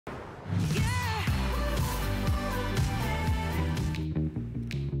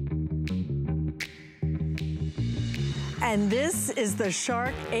And this is the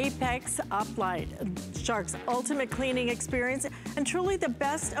Shark Apex UpLight, Shark's ultimate cleaning experience, and truly the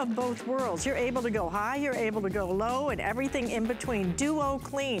best of both worlds. You're able to go high, you're able to go low, and everything in between.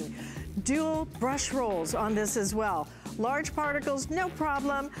 DuoClean, dual brush rolls on this as well. Large particles, no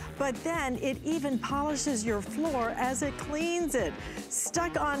problem, but then it even polishes your floor as it cleans it.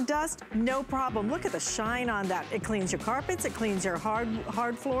 Stuck on dust, no problem. Look at the shine on that. It cleans your carpets, it cleans your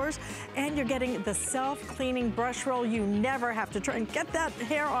hard floors, and you're getting the self-cleaning brush roll. You never have to try and get that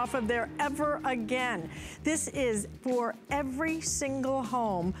hair off of there ever again. This is for every single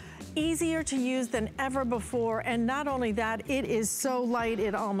home. Easier to use than ever before, and not only that, it is so light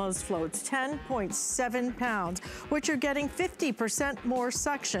it almost floats. 10.7 pounds, which you're getting 50% more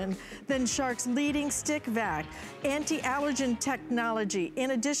suction than Shark's leading stick vac. Anti-allergen technology.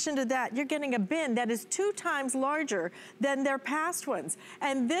 In addition to that, you're getting a bin that is 2 times larger than their past ones.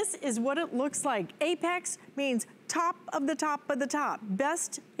 And this is what it looks like. Apex means top of the top of the top,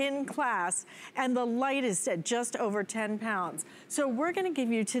 best in class, and the lightest at just over 10 pounds. So we're gonna give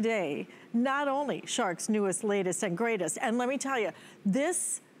you today, not only Shark's newest, latest, and greatest, and let me tell you,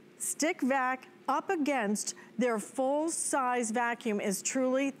 this stick vac up against their full-size vacuum is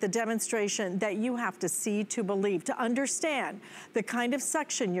truly the demonstration that you have to see to believe, to understand the kind of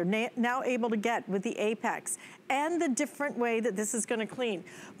suction you're now able to get with the Apex and the different way that this is gonna clean.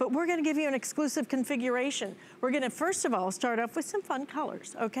 But we're gonna give you an exclusive configuration. We're gonna, first of all, start off with some fun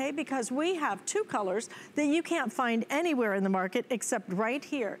colors, okay? Because we have 2 colors that you can't find anywhere in the market except right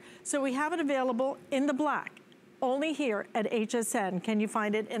here. So we have it available in the black. Only here at HSN can you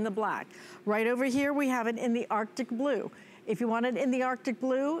find it in the black. Right over here, we have it in the Arctic blue. If you want it in the Arctic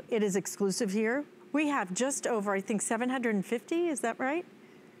blue, it is exclusive here. We have just over, I think, 750, is that right?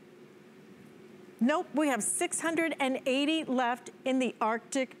 Nope, we have 680 left in the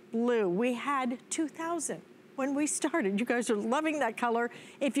Arctic blue. We had 2,000. When we started. You guys are loving that color.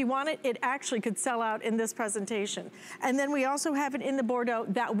 If you want it, it actually could sell out in this presentation. And then we also have it in the Bordeaux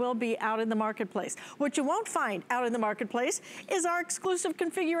that will be out in the marketplace. What you won't find out in the marketplace is our exclusive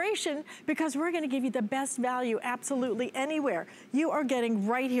configuration, because we're gonna give you the best value absolutely anywhere. You are getting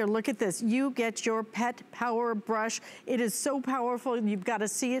right here, look at this. You get your pet power brush. It is so powerful, you've gotta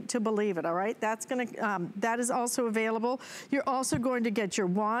see it to believe it, all right? That's gonna, that is also available. You're also going to get your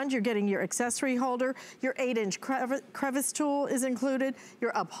wand, you're getting your accessory holder, your 8-inch crevice tool is included,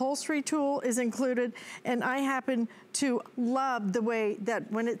 your upholstery tool is included, and I happen to love the way that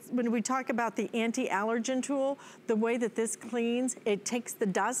when we talk about the anti-allergen tool, the way that this cleans, it takes the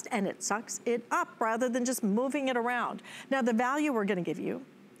dust and it sucks it up rather than just moving it around. Now the value we're gonna give you,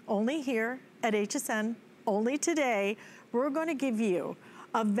 only here at HSN, only today, we're gonna give you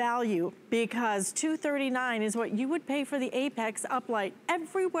a value, because $239 is what you would pay for the Apex UpLight.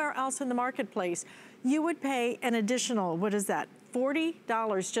 Everywhere else in the marketplace, you would pay an additional, what is that?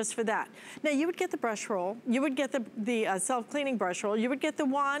 $40 just for that. Now you would get the brush roll, you would get the self-cleaning brush roll, you would get the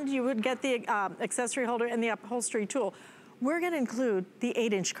wand, you would get the accessory holder and the upholstery tool. We're gonna include the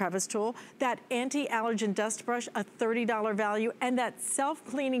 8-inch crevice tool, that anti-allergen dust brush, a $30 value, and that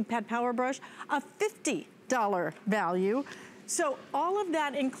self-cleaning pet power brush, a $50 value. So all of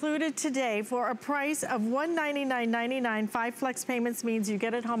that included today for a price of $199.99. 5 flex payments means you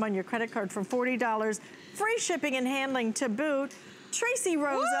get it home on your credit card for $40. Free shipping and handling to boot. Tracy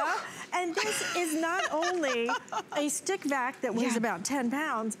Rosa, woo! And this is not only a stick vac that weighs about 10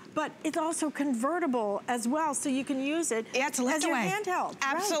 pounds, but it's also convertible as well, so you can use it as your handheld.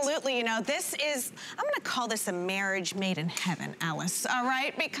 Absolutely, right. You know, this is, I'm gonna call this a marriage made in heaven, Alice, all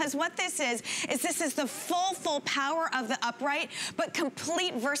right? Because what this is this is the full power of the upright, but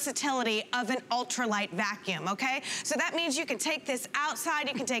complete versatility of an ultralight vacuum, okay? So that means you can take this outside,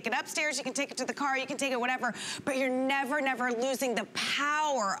 you can take it upstairs, you can take it to the car, you can take it whatever, but you're never losing the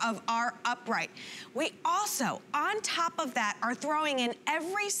power of our upright. We also, on top of that, are throwing in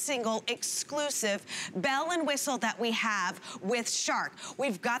every single exclusive bell and whistle that we have with Shark.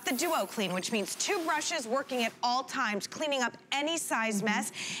 We've got the DuoClean, which means 2 brushes working at all times, cleaning up any size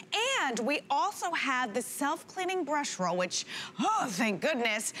mess. And we also have the self-cleaning brush roll, which, oh, thank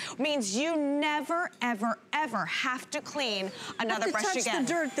goodness, means you never, ever, ever have to clean another brush again. Touch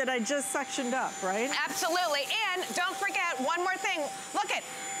the dirt that I just suctioned up, right? Absolutely. And don't forget one more thing. Look at,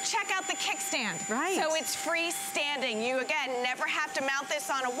 check out the kickstand. Right. So it's freestanding. You, again, never have to mount this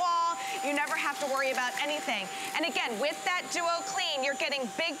on a wall. You never have to worry about anything. And again, with that DuoClean, you're getting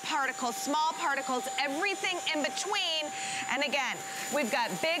big particles, small particles, everything in between. And again, we've got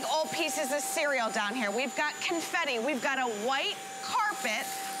big old pieces of cereal down here. We've got confetti. We've got a white carpet.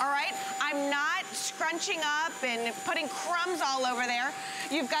 All right, I'm not scrunching up and putting crumbs all over there.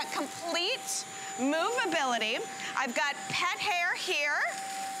 You've got complete movability. I've got pet hair here.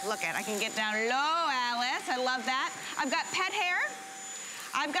 Look at, I can get down low, Alice. I love that. I've got pet hair.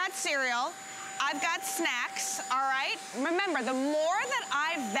 I've got cereal. I've got snacks, all right? Remember, the more that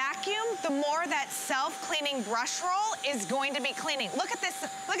I vacuum, the more that self-cleaning brush roll is going to be cleaning. Look at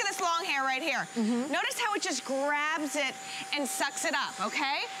this long hair right here. Notice how it just grabs it and sucks it up,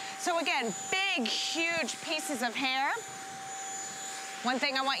 okay? So again, big, huge pieces of hair. One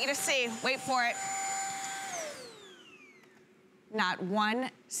thing I want you to see, wait for it. Not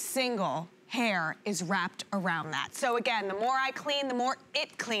one single hair is wrapped around that. So again, the more I clean, the more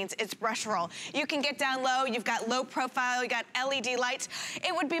it cleans its brush roll. You can get down low, you've got low profile, you got LED lights.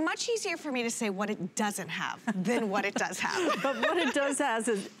 It would be much easier for me to say what it doesn't have than what it does have. But what it does have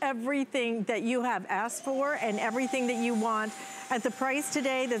is everything that you have asked for and everything that you want at the price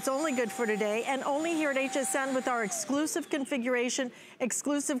today that's only good for today and only here at HSN with our exclusive configuration,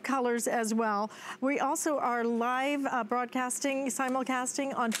 exclusive colors as well. We also are live broadcasting,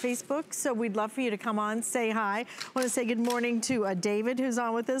 simulcasting on Facebook, so we'd love for you to come on, say hi. I want to say good morning to David, who's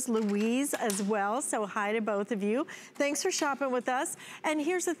on with us, Louise as well, so hi to both of you. Thanks for shopping with us. And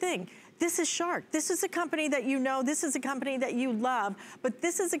here's the thing. This is Shark. This is a company that you know, this is a company that you love, but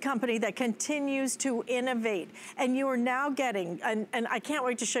this is a company that continues to innovate. And you are now getting, and I can't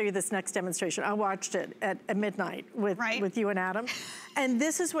wait to show you this next demonstration. I watched it at midnight with you and Adam. And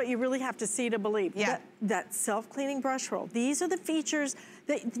this is what you really have to see to believe. Yeah. That self-cleaning brush roll. These are the features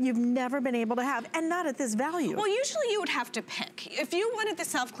that you've never been able to have, and not at this value. Well, usually you would have to pick. If you wanted the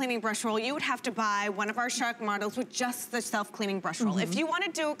self-cleaning brush roll, you would have to buy one of our Shark models with just the self-cleaning brush roll. If you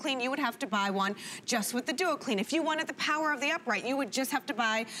wanted DuoClean, you would have to buy one just with the DuoClean. If you wanted the power of the upright, you would just have to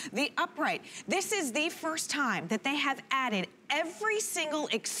buy the upright. This is the first time that they have added every single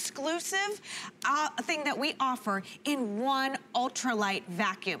exclusive thing that we offer in one ultralight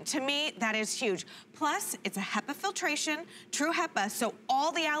vacuum. To me, that is huge. Plus, it's a HEPA filtration, true HEPA, so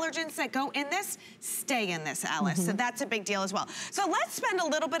all the allergens that go in this stay in this, Alice. So that's a big deal as well. So let's spend a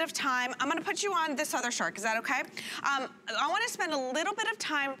little bit of time. I'm gonna put you on this other Shark, is that okay? I wanna spend a little bit of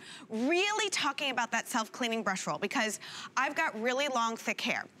time really talking about that self-cleaning brush roll because I've got really long, thick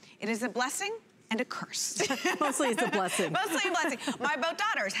hair. It is a blessing and a curse. Mostly it's a blessing. Mostly a blessing. My both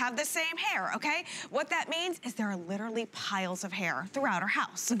daughters have the same hair, okay? What that means is there are literally piles of hair throughout our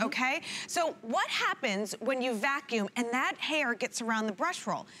house, okay? So what happens when you vacuum and that hair gets around the brush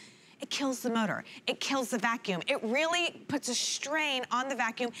roll? It kills the motor. It kills the vacuum. It really puts a strain on the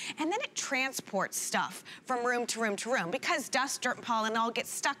vacuum, and then it transports stuff from room to room to room because dust, dirt, and pollen all get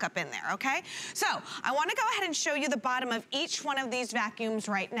stuck up in there, okay? So I wanna go ahead and show you the bottom of each one of these vacuums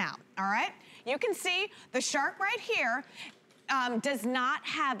right now, all right? You can see the Shark right here does not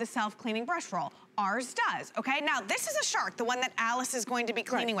have the self-cleaning brush roll. Ours does, okay? Now, this is a Shark, the one that Alice is going to be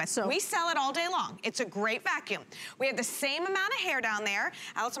cleaning with. So we sell it all day long. It's a great vacuum. We have the same amount of hair down there.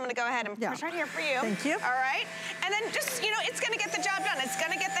 Alice, I'm gonna go ahead and push right here for you. Thank you. All right? And then just, you know, it's gonna get the job done. It's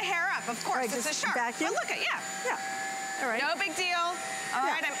gonna get the hair up, of course. It's a Shark. Vacuum? But look at, All right. No big deal. All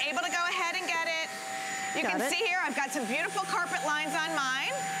right, I'm able to go ahead and get it. You can see here, I've got some beautiful carpet lines on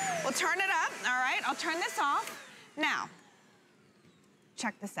mine. We'll turn it up, all right? I'll turn this off. Now,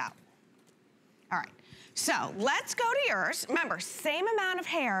 check this out. All right, so let's go to yours. Remember, same amount of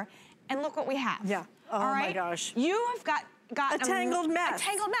hair, and look what we have. Yeah, oh my gosh. You have got a tangled mess. A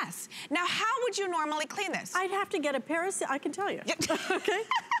tangled mess. Now, how would you normally clean this? I'd have to get a pair of, I can tell you, okay?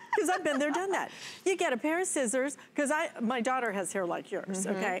 Because I've been there, done that. You get a pair of scissors, because my daughter has hair like yours,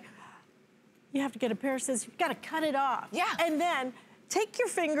 okay? You have to get a pair of scissors, you've got to cut it off. Yeah. And then take your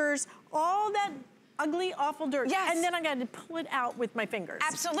fingers, all that ugly, awful dirt. Yes. And then I got to pull it out with my fingers.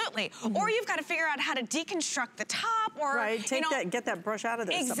 Absolutely. Or you've got to figure out how to deconstruct the top or, get that brush out of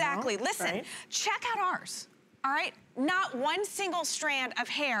there Exactly. somehow. Listen, check out ours. All right? Not one single strand of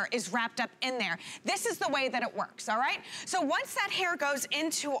hair is wrapped up in there. This is the way that it works, all right? So once that hair goes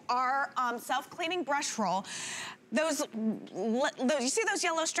into our self-cleaning brush roll, you see those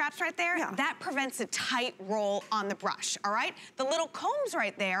yellow straps right there? Yeah. That prevents a tight roll on the brush, all right? The little combs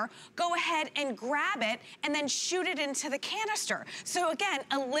right there, go ahead and grab it and then shoot it into the canister. So again,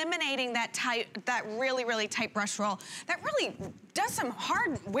 eliminating that really, really tight brush roll that really does some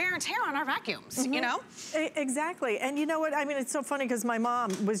hard wear and tear on our vacuums, you know? Exactly, and you know what? I mean, it's so funny because my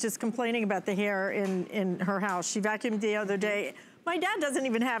mom was just complaining about the hair in her house. She vacuumed the other day. My dad doesn't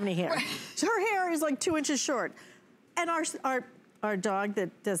even have any hair. So her hair is like 2 inches short. And our dog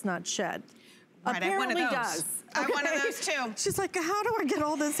that does not shed apparently does. I have one of those too. She's like, how do I get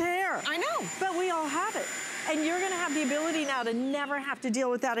all this hair? I know. But we all have it. And you're gonna have the ability now to never have to deal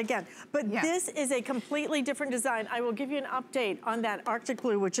with that again. But this is a completely different design. I will give you an update on that Arctic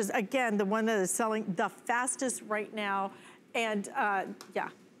Blue, which is, again, the one that is selling the fastest right now. And yeah.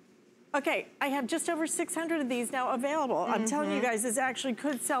 Okay, I have just over 600 of these now available. I'm telling you guys, this actually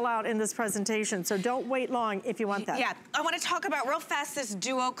could sell out in this presentation, so don't wait long if you want that. Yeah, I want to talk about real fast this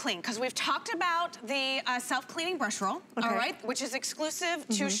DuoClean, because we've talked about the self-cleaning brush roll, all right, which is exclusive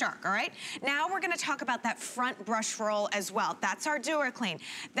to Shark, all right? Now we're going to talk about that front brush roll as well. That's our DuoClean.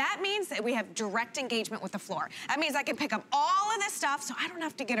 That means that we have direct engagement with the floor. That means I can pick up all of this stuff, so I don't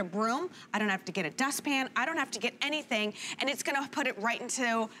have to get a broom, I don't have to get a dustpan, I don't have to get anything, and it's going to put it right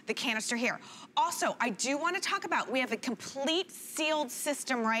into the canister here. Also, I do want to talk about, we have a complete sealed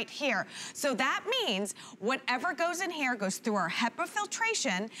system right here. So that means whatever goes in here goes through our HEPA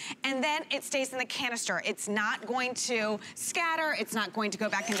filtration, and then it stays in the canister. It's not going to scatter, it's not going to go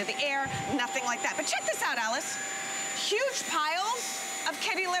back into the air, nothing like that. But check this out, Alice. Huge piles of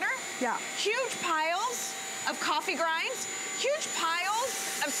kitty litter. Yeah. Huge piles of coffee grinds. Huge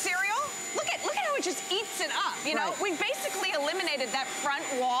piles of cereal. Look at how it just eats it up, you know? We basically eliminated that front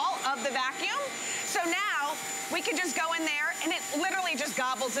wall of the vacuum. So now we can just go in there and it literally just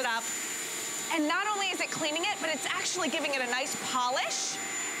gobbles it up. And not only is it cleaning it, but it's actually giving it a nice polish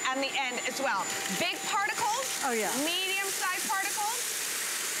on the end as well. Big particles, medium-sized particles.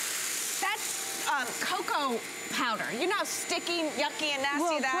 That's cocoa powder. You know how sticky, yucky, and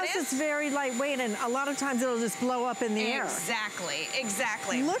nasty that is? Plus it's very lightweight, and a lot of times it'll just blow up in the air. Exactly,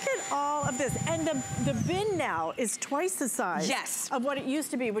 exactly. Look at all of this. And the bin now is twice the size of what it used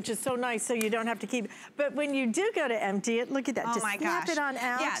to be, which is so nice, so you don't have to keep. But when you do go to empty it, look at that. Just snap it on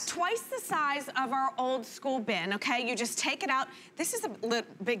out. Yeah, twice the size of our old school bin, okay? You just take it out. This is a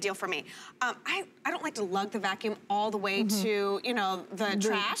big deal for me. I don't like to lug the vacuum all the way to, you know, the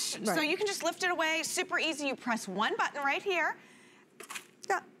trash. So you can just lift it away, super easy. You press one button right here.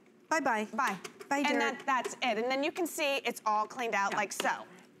 Yeah, bye-bye. Bye. Bye, and that's it. And then you can see it's all cleaned out like so.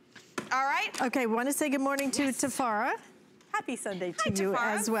 All right? Okay, want to say good morning to Tafara. Happy Sunday to you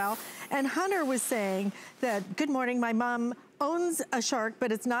as well. And Hunter was saying that, good morning, my mom owns a Shark,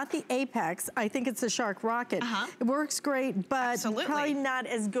 but it's not the Apex. I think it's the Shark Rocket. It works great, but probably not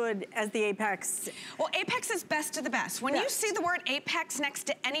as good as the Apex. Well, Apex is best of the best. When you see the word Apex next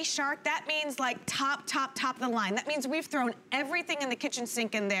to any Shark, that means like top of the line. That means we've thrown everything in the kitchen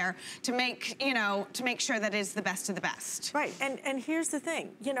sink in there to make, you know, to make sure that it's the best of the best. Right, and here's the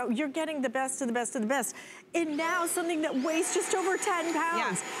thing. You know, you're getting the best of the best of the best. And now something that weighs just over 10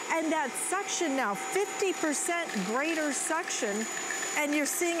 pounds. And that suction now, 50% greater suction. And you're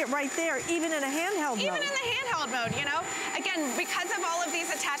seeing it right there, even in a handheld mode. Even in the handheld mode, you know? Again, because of all of these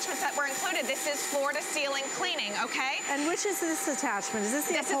attachments that were included, this is floor-to-ceiling cleaning, okay? And which is this attachment? Is this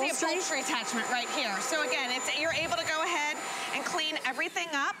the upholstery? This is the upholstery attachment right here. So again, you're able to go ahead and clean everything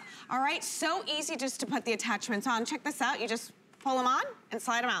up, all right? So easy just to put the attachments on. Check this out. You just pull them on and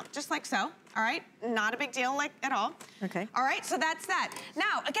slide them out, just like so. All right, not a big deal like at all. Okay. All right, so that's that.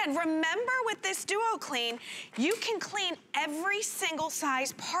 Now, again, remember with this DuoClean, you can clean every single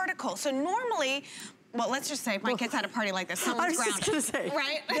size particle. So normally, well, let's just say if my kids had a party like this, someone's grounded. I was just gonna say,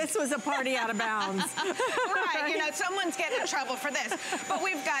 right? This was a party out of bounds. Right, you know, someone's getting in trouble for this. But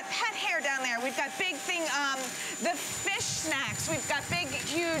we've got pet hair down there. We've got big thing, the fish snacks. We've got big,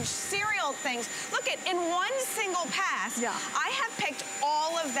 huge cereal things. Look at, in one single pass, I have picked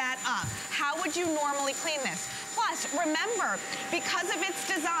all of that up. How would you normally clean this? Plus, remember, because of its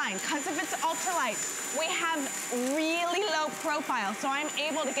design, because of its ultralight, we have really low profile, so I'm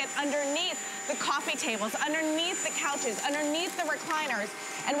able to get underneath the coffee tables, underneath the couches, underneath the recliners,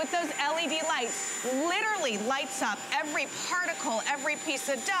 and with those LED lights, literally lights up every particle, every piece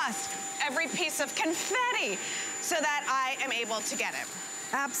of dust, every piece of confetti, so that I am able to get it.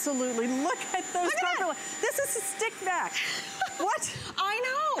 Absolutely. Look at those particle. This is a stick vac. What? I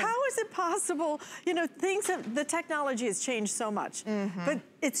know. How is it possible? You know, the technology has changed so much. But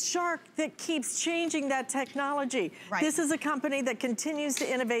it's Shark that keeps changing that technology. Right. This is a company that continues to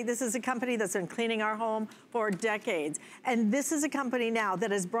innovate. This is a company that's been cleaning our home for decades. And this is a company now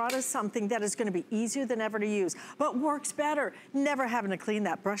that has brought us something that is going to be easier than ever to use, but works better. Never having to clean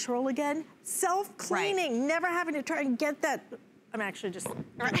that brush roll again. Self-cleaning. Never having to try and get that I'm actually just,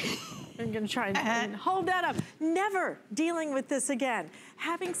 I'm gonna try and hold that up. Never dealing with this again.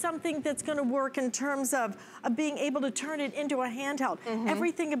 Having something that's gonna work in terms of being able to turn it into a handheld.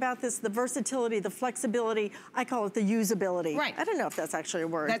 Everything about this, the versatility, the flexibility, I call it the usability. Right. I don't know if that's actually a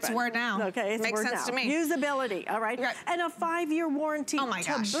word. That's a word now. Okay, it's a word now. Makes sense to me. Usability, all right? And a 5-year warranty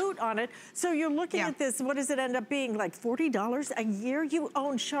to boot on it. So you're looking at this, what does it end up being? Like $40 a year? You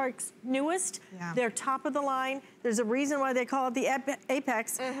own Shark's newest. They're top of the line. There's a reason why they call it the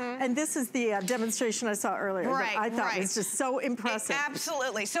Apex. And this is the demonstration I saw earlier that I thought was just so impressive.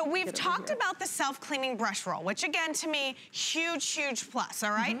 Absolutely. So we've talked about the self-cleaning brush roll, which again, to me, huge, huge plus,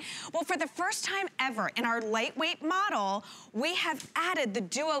 all right? Well, for the first time ever in our lightweight model, we have added the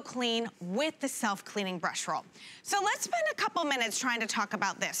DuoClean with the self-cleaning brush roll. So let's spend a couple minutes trying to talk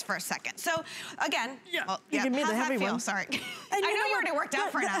about this for a second. So again, well, you give me the heavy feel? one. Sorry. I know you already worked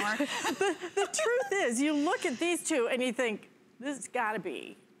out for an hour. The truth is, you look at these two and you think, this has gotta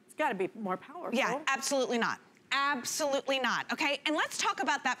be, it's gotta be more powerful. Yeah, absolutely not. Absolutely not, okay? And let's talk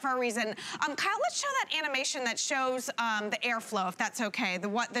about that for a reason. Kyle, let's show that animation that shows the airflow, if that's okay,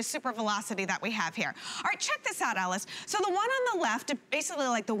 the super velocity that we have here. All right, check this out, Alice. So the one on the left, basically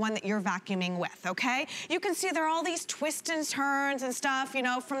like the one that you're vacuuming with, okay? You can see there are all these twists and turns and stuff, you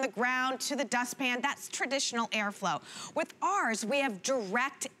know, from the ground to the dustpan. That's traditional airflow. With ours, we have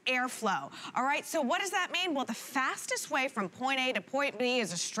direct airflow, all right? So what does that mean? Well, the fastest way from point A to point B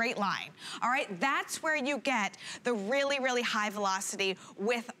is a straight line, all right? That's where you get the really, really high velocity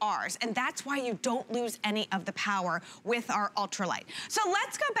with ours. And that's why you don't lose any of the power with our ultralight. So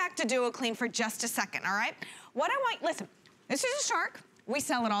let's go back to DuoClean for just a second, all right? What I want, listen, this is a Shark. We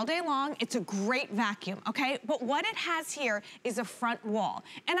sell it all day long. It's a great vacuum, okay? But what it has here is a front wall.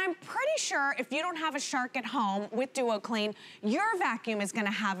 And I'm pretty sure if you don't have a Shark at home with DuoClean, your vacuum is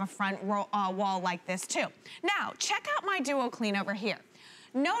gonna have a front wall like this too. Now, check out my DuoClean over here.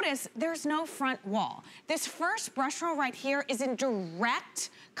 Notice there's no front wall. This first brush roll right here is in direct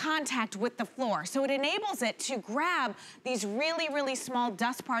contact with the floor. So it enables it to grab these really, really small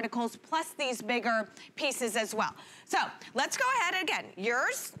dust particles plus these bigger pieces as well. So let's go ahead again.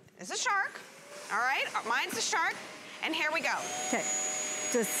 Yours is a Shark, all right? Mine's a Shark, and here we go. Okay,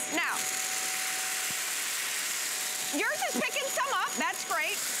 just. Now, yours is picking some up, that's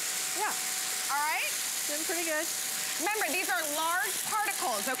great. Yeah. All right? Doing pretty good. Remember, these are large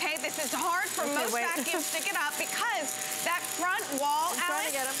particles, okay? This is hard for most vacuums to get up because that front wall,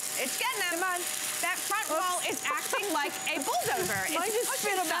 Alice, it's getting them. Come on. That front wall is acting like a bulldozer. Mine just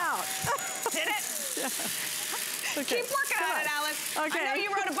spit them out. Did it? Okay. Keep working on it, Alice. Okay. I know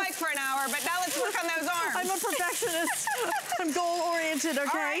you rode a bike for an hour, but now let's work on those arms. I'm a perfectionist. I'm goal-oriented,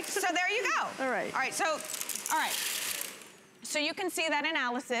 okay? All right, so there you go. All right. All right, so, So you can see that in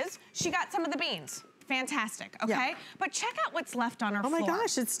Alice's. She got some of the beans. Fantastic, okay? But check out what's left on her floor. Oh my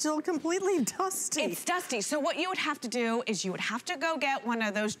gosh, it's still completely dusty. It's dusty. So what you would have to do is you would have to go get one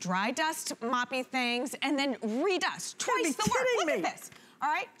of those dry dust moppy things and then redust twice the work. Look at this. All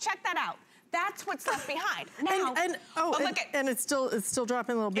right, check that out. That's what's left behind. Now, and it's still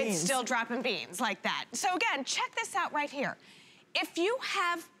dropping little beans. It's still dropping beans like that. So again, check this out right here. If you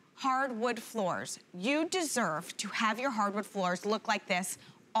have hardwood floors, you deserve to have your hardwood floors look like this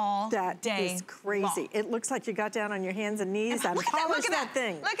all day long. That is crazy. It looks like you got down on your hands and knees and polished that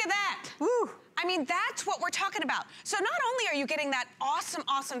thing. Look at that. Woo. I mean, that's what we're talking about. So not only are you getting that awesome,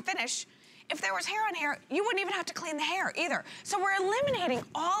 awesome finish, if there was hair on here, you wouldn't even have to clean the hair either. So we're eliminating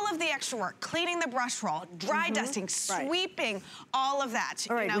all of the extra work, cleaning the brush roll, dry dusting, sweeping, all of that.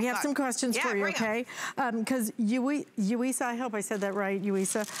 All right, we have some questions for you, okay? Because Yuisa, I hope I said that right,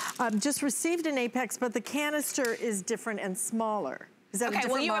 Yuisa, just received an Apex, but the canister is different and smaller. Is that a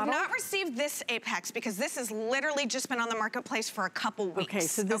different well, you model? have not received this Apex because this has literally just been on the marketplace for a couple weeks. Okay,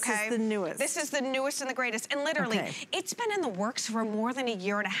 so this is the newest. This is the newest and the greatest. And literally, it's been in the works for more than a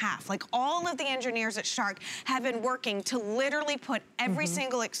year and a half. Like all of the engineers at Shark have been working to literally put every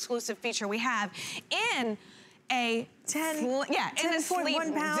single exclusive feature we have in a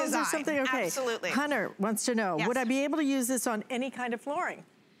 10.1 pounds design. Or something? Okay. Absolutely. Hunter wants to know, would I be able to use this on any kind of flooring?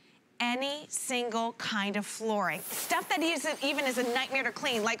 Any single kind of flooring. Stuff that even is a nightmare to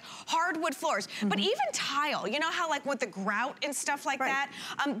clean, like hardwood floors, but even tile. You know how like with the grout and stuff like that?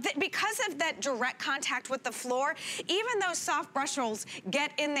 Because of that direct contact with the floor, even those soft brush rolls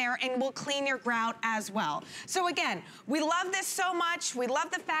get in there and will clean your grout as well. So again, we love this so much. We love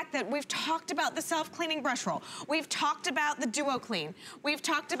the fact that we've talked about the self-cleaning brush roll. We've talked about the DuoClean. We've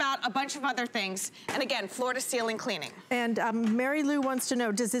talked about a bunch of other things. And again, floor to ceiling cleaning. And Mary Lou wants to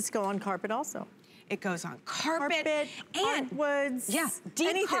know, does this go on carpet also? It goes on carpet and hardwoods. Yeah,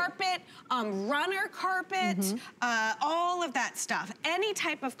 deep carpet, runner carpet, all of that stuff. Any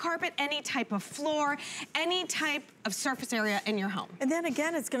type of carpet, any type of floor, any type of surface area in your home. And then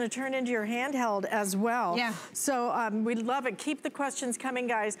again, it's gonna turn into your handheld as well. Yeah. So we love it. Keep the questions coming,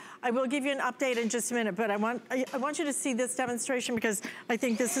 guys. I will give you an update in just a minute, but I want you to see this demonstration because I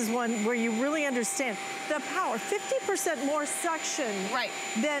think this is one where you really understand the power. 50% more suction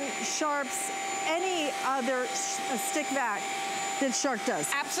than Sharp's any other stick vac that Shark does.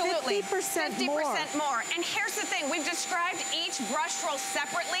 Absolutely. 50% more. 50% more. And here's the thing, we've described each brush roll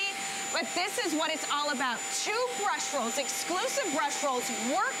separately, but this is what it's all about. 2 brush rolls, exclusive brush rolls,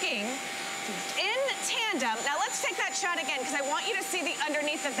 working in tandem. Now let's take that shot again because I want you to see the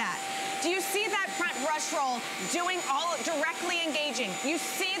underneath of that. Do you see that front brush roll doing all directly engaging? You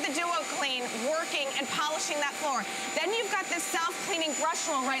see the DuoClean working and polishing that floor. Then you've got this self-cleaning brush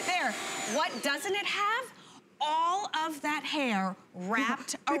roll right there. What doesn't it have? All of that hair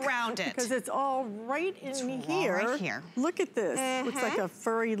wrapped around it. Because it's all right in here. Right here. Look at this. Looks like a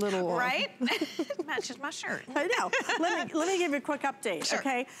furry little... Right? Matches my shirt. I know. Let me give you a quick update,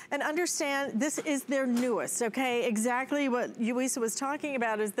 okay? And understand, this is their newest, okay? Exactly what Yuisa was talking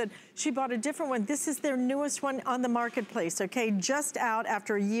about is that she bought a different one. This is their newest one on the marketplace, okay? Just out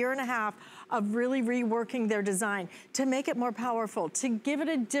after a year and a half of really reworking their design to make it more powerful, to give it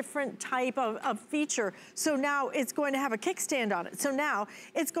a different type of feature. So now it's going to have a kickstand on it. So now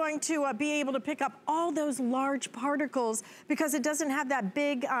it's going to be able to pick up all those large particles because it doesn't have that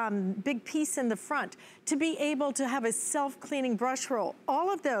big, big piece in the front. To be able to have a self-cleaning brush roll,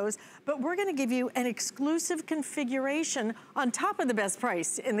 all of those, but we're gonna give you an exclusive configuration on top of the best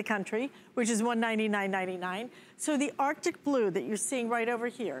price in the country, which is $199.99. So the Arctic Blue that you're seeing right over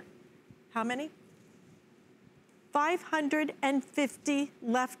here, how many? 550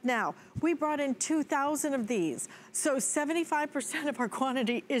 left now. We brought in 2,000 of these. So 75% of our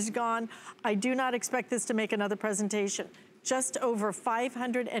quantity is gone. I do not expect this to make another presentation. Just over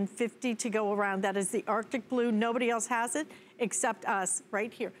 550 to go around. That is the Arctic Blue. Nobody else has it except us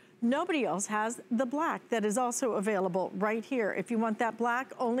right here. Nobody else has the black that is also available right here. If you want that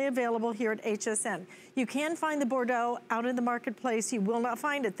black, only available here at HSN. You can find the Bordeaux out in the marketplace. You will not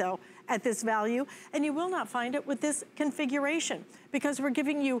find it though at this value, and you will not find it with this configuration because we're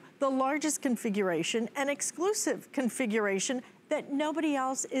giving you the largest configuration, an exclusive configuration that nobody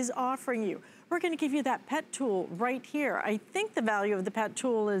else is offering you. We're gonna give you that pet tool right here. I think the value of the pet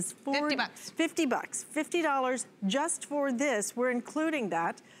tool is 50 bucks. 50 bucks, $50 just for this. We're including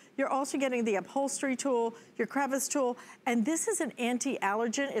that. You're also getting the upholstery tool, your crevice tool, and this is an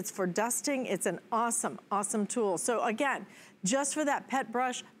anti-allergen. It's for dusting. It's an awesome, awesome tool. So again, just for that pet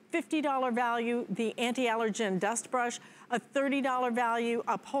brush, $50 value, the anti-allergen dust brush, a $30 value,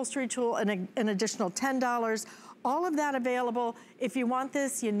 upholstery tool, and an additional $10. All of that available. If you want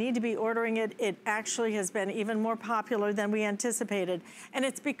this, you need to be ordering it. It actually has been even more popular than we anticipated. And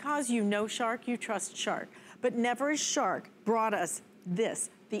it's because you know Shark, you trust Shark. But never has Shark brought us this,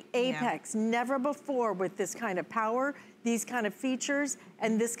 the Apex, never before with this kind of power, these kind of features,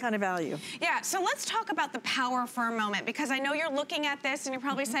 and this kind of value. Yeah, so let's talk about the power for a moment, because I know you're looking at this and you're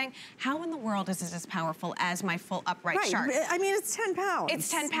probably saying, how in the world is this as powerful as my full upright Shark? I mean, it's 10 pounds. It's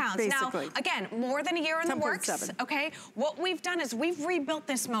 10 pounds. Basically. Now, again, more than a year in the works, okay? What we've done is we've rebuilt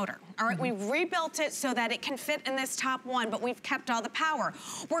this motor, all right? We've rebuilt it so that it can fit in this top one, but we've kept all the power.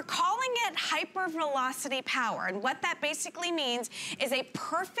 We're calling it hypervelocity power, and what that basically means is a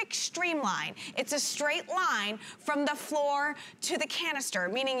perfect streamline. It's a straight line from the floor to the canister,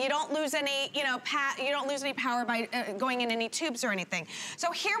 meaning you don't lose any, you don't lose any power by going in any tubes or anything.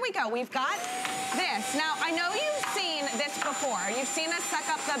 So here we go. We've got this. Now, I know you've seen this before. You've seen us suck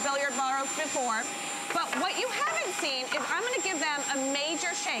up the billiard balls before. But what you haven't seen is I'm going to give them a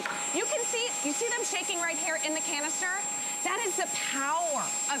major shake. You see them shaking right here in the canister? That is the power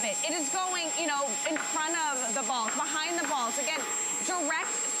of it. It is going, in front of the balls, behind the balls. Again,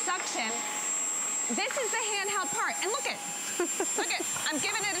 direct suction. This is the handheld part. And look it. I'm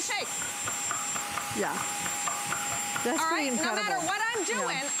giving it a shake. Yeah. That's all right, incredible. No matter what I'm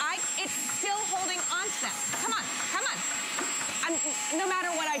doing, it's still holding on to them. Come on. No matter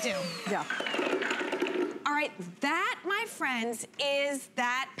what I do. Yeah. All right, that, my friends, is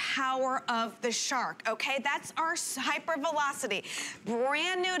that power of the Shark, okay? That's our hypervelocity.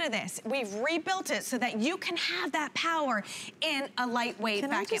 Brand new to this. We've rebuilt it so that you can have that power in a lightweight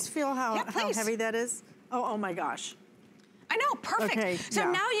vacuum. Can I just feel how heavy that is? Oh my gosh. I know, perfect. Okay,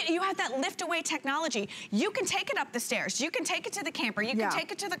 so now you have that LiftAway technology. You can take it up the stairs. You can take it to the camper. You can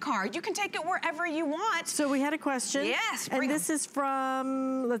take it to the car. You can take it wherever you want. So we had a question. Yes, and this is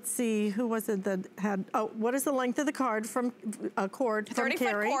from, let's see, who was it that had, what is the length of the cord from Carrie?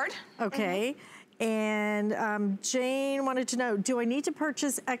 30-foot cord. Okay. And Jane wanted to know, do I need to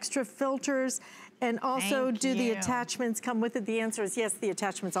purchase extra filters? And also, do the attachments come with it? The answer is yes, the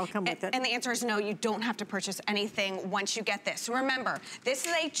attachments all come with it. And the answer is no, you don't have to purchase anything once you get this. Remember, this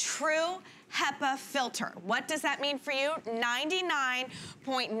is a true HEPA filter. What does that mean for you?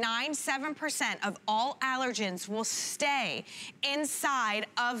 99.97% of all allergens will stay inside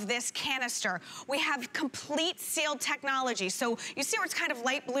of this canister. We have complete sealed technology. So you see where it's kind of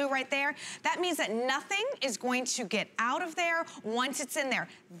light blue right there? That means that nothing is going to get out of there once it's in there.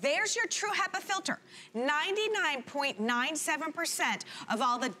 There's your true HEPA filter. 99.97% of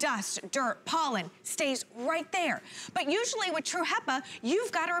all the dust, dirt, pollen stays right there. But usually with true HEPA,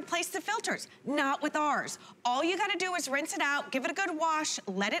 you've got to replace the filters. Not with ours. All you gotta do is rinse it out, give it a good wash,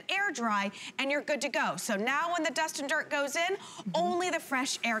 let it air dry, and you're good to go. So now when the dust and dirt goes in, only the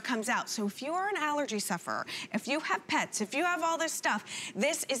fresh air comes out. So if you are an allergy sufferer, if you have pets, if you have all this stuff,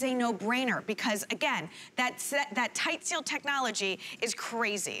 this is a no-brainer because again, that tight seal technology is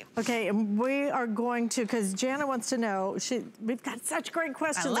crazy. Okay, and we are going to, because Jana wants to know, we've got such great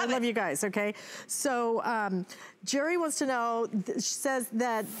questions. I love you guys, okay? So Jerry wants to know, she says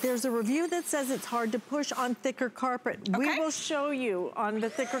that there's a review that says it's hard to push on thicker carpet. Okay. We will show you on the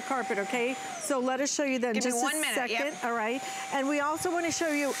thicker carpet, okay? So let us show you then. Give just me 1 minute, second, all right? And we also want to show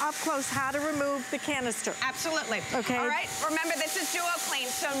you up close how to remove the canister. Absolutely. Okay. All right, remember this is DuoClean,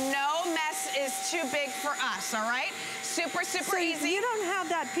 so no mess is too big for us, all right? Super, super easy. You don't have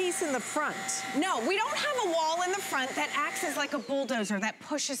that piece in the front. No, we don't have a wall in the front that acts as like a bulldozer that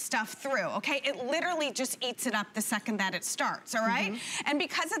pushes stuff through, okay? It literally just eats it up the second that it starts, all right? And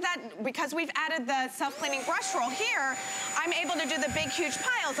because of that, because we've added the self-cleaning brush roll here, I'm able to do the big, huge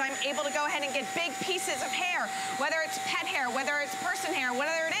piles. I'm able to go ahead and get big pieces of hair, whether it's pet hair, whether it's person hair,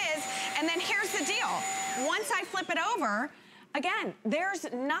 whatever it is. And then here's the deal. Once I flip it over, again, there's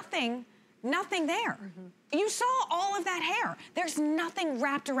nothing there. You saw all of that hair. There's nothing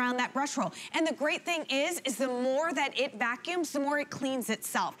wrapped around that brush roll. And the great thing is the more that it vacuums, the more it cleans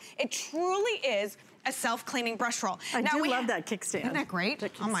itself. It truly is a self-cleaning brush roll. I do love that kickstand. Isn't that great?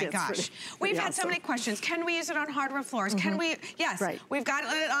 Oh my gosh. We've had so many questions. Can we use it on hardwood floors? Can we? Yes. Right. We've got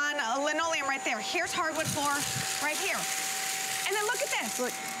it on a linoleum right there. Here's hardwood floor right here. And then look at this.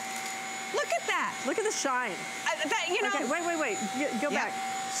 Look at that. Look at the shine. You know. Okay, wait. Go back.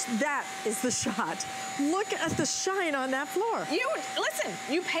 That is the shot. Look at the shine on that floor. Listen,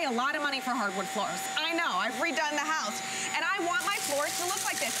 you pay a lot of money for hardwood floors. I know, I've redone the house. And I want my floors to look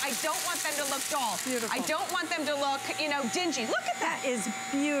like this. I don't want them to look dull. Beautiful. I don't want them to look, dingy. Look at that. That is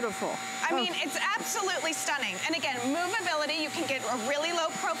beautiful. I mean, it's absolutely stunning. And again, movability, you can get a really low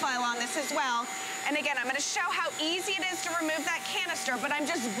profile on this as well. And again, I'm gonna show how easy it is to remove that canister, but I'm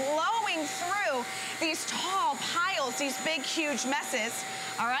just blowing through these tall piles, these big, huge messes.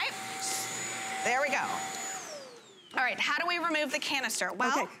 All right, there we go. All right, how do we remove the canister?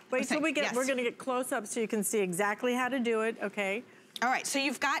 Well, okay, wait till we're gonna get close up so you can see exactly how to do it, okay? All right, so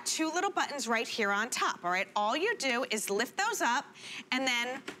you've got two little buttons right here on top, all right? All you do is lift those up and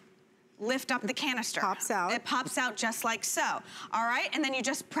then lift up the canister. Pops out. It pops out just like so, all right? And then you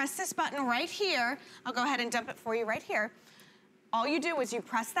just press this button right here. I'll go ahead and dump it for you right here. All you do is you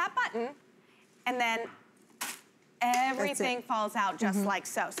press that button and then everything falls out just like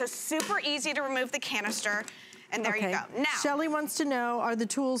so. So super easy to remove the canister, and there you go. Now, Shelly wants to know, are the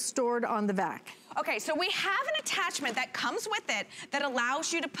tools stored on the back? Okay, so we have an attachment that comes with it that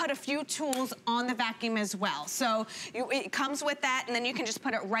allows you to put a few tools on the vacuum as well. So it comes with that, and then you can just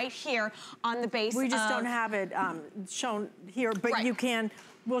put it right here on the base. We just don't have it shown here, but you can.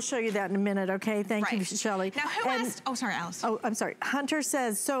 We'll show you that in a minute, okay? Thank you, Shelly. Now, who asked? Oh, sorry, Alice. Oh, I'm sorry. Hunter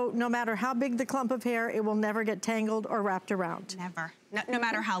says, so no matter how big the clump of hair, it will never get tangled or wrapped around. Never. No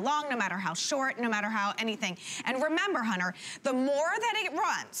matter how long, no matter how short, no matter how anything. And remember, Hunter, the more that it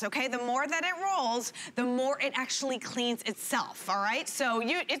runs, okay, the more that it rolls, the more it actually cleans itself, all right? So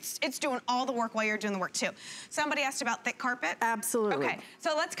it's doing all the work while you're doing the work too. Somebody asked about thick carpet. Absolutely. Okay,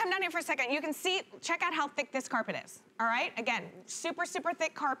 so let's come down here for a second. You can see, check out how thick this carpet is, all right? Again, super, super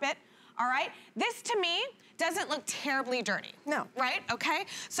thick carpet. All right, this to me doesn't look terribly dirty. No. Right, okay?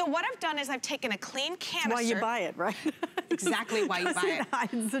 So what I've done is I've taken a clean canister. That's why you buy it, right? Exactly why you buy it. It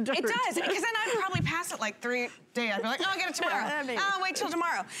hides the dirt. It does, because then I'd probably pass it like 3 days. I'd be like, oh, I'll get it tomorrow. I'll wait till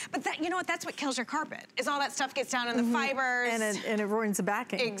tomorrow. But that, you know what, that's what kills your carpet, is all that stuff gets down in the fibers. And it ruins the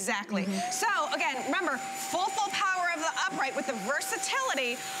backing. Exactly. So again, remember, full power of the upright with the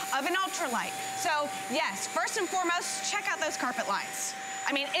versatility of an ultralight. So yes, first and foremost, check out those carpet lines.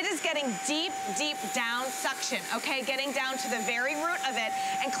 I mean, it is getting deep, deep down suction, okay? Getting down to the very root of it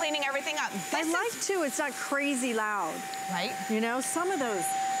and cleaning everything up. I like too, it's not crazy loud. Right. You know, some of those,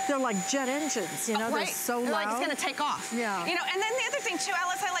 they're like jet engines, you know, right. They're so They're loud. like it's gonna take off. Yeah. You know, and then the other thing too,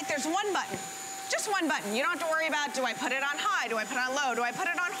 Alice, I like there's one button. Just one button. You don't have to worry about, do I put it on high? Do I put it on low? Do I put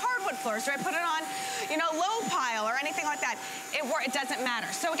it on hardwood floors? Do I put it on, you know, low pile or anything like that? It doesn't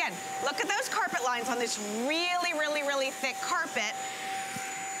matter. So again, look at those carpet lines on this really, really, really thick carpet.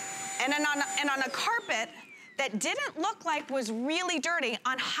 And then on a carpet that didn't look like was really dirty,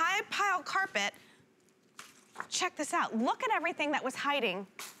 on high pile carpet, check this out. Look at everything that was hiding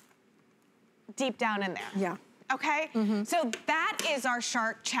deep down in there. Yeah. Okay? So that is our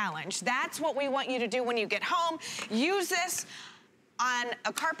shark challenge. That's what we want you to do when you get home. Use this on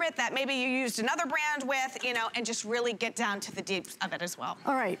a carpet that maybe you used another brand with, you know, and just really get down to the deeps of it as well.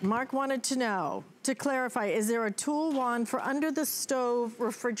 All right, Mark wanted to know, to clarify, is there a tool wand for under the stove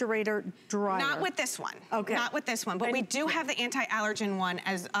refrigerator dryer? Not with this one. Okay. Not with this one, but we do have the anti-allergen one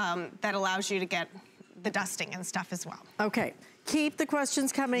as that allows you to get the dusting and stuff as well. Okay. Keep the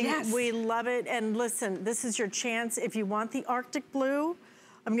questions coming. Yes. We love it. And listen, this is your chance. If you want the Arctic blue,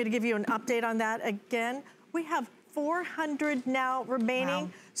 I'm going to give you an update on that again. We have 400 now remaining. Wow.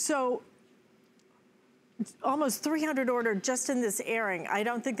 So almost 300 ordered just in this airing. I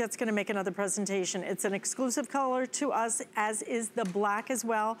don't think that's going to make another presentation. It's an exclusive color to us, as is the black as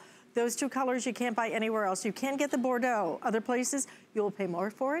well. Those two colors you can't buy anywhere else. You can get the Bordeaux other places. You will pay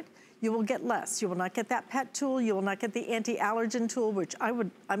more for it. You will get less. You will not get that pet tool. You will not get the anti-allergen tool, which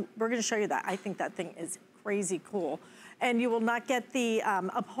we're gonna show you that. I think that thing is crazy cool. And you will not get the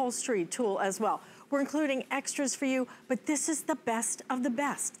upholstery tool as well. We're including extras for you, but this is the best of the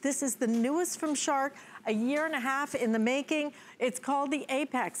best. This is the newest from Shark, a year and a half in the making. It's called the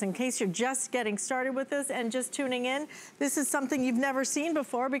Apex, in case you're just getting started with this and just tuning in. This is something you've never seen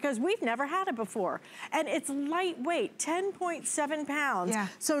before because we've never had it before. And it's lightweight, 10.7 pounds. Yeah.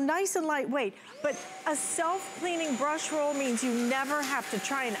 So nice and lightweight. But a self-cleaning brush roll means you never have to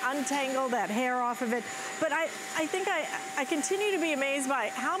try and untangle that hair off of it. But I think I continue to be amazed by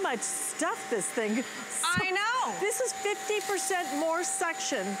how much stuff this thing. I know. This is 50% more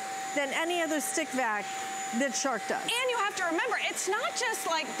suction than any other stick vac that Shark does. And you have to remember, it's not just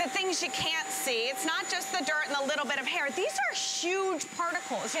like the things you can't see. It's not just the dirt and the little bit of hair. These are huge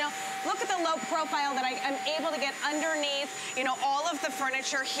particles. You know, look at the low profile that I'm able to get underneath, you know, all of the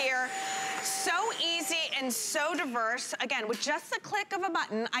furniture here. So easy and so diverse. Again, with just the click of a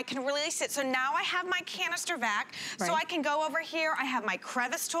button, I can release it. So now I have my canister vac. Right. So I can go over here. I have my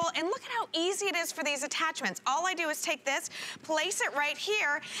crevice tool. And look at how easy it is for these attachments. All I do is take this, place it right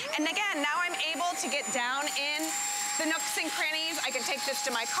here. And again, now I'm able to get down in the nooks and crannies. I can take this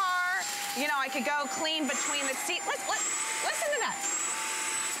to my car. You know, I could go clean between the seats. Listen to that.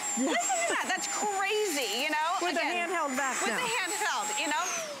 Listen to that. That's crazy, you know? With a handheld vac now. With a handheld, you know?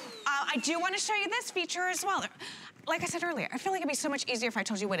 I do want to show you this feature as well. Like I said earlier, I feel like it'd be so much easier if I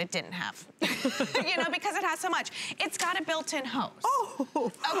told you what it didn't have. You know, because it has so much. It's got a built-in hose.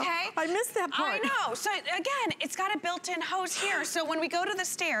 Oh, okay. I missed that part. I know. So again, it's got a built-in hose here. So when we go to the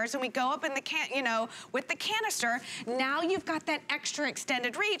stairs and we go up in the you know, with the canister, now you've got that extra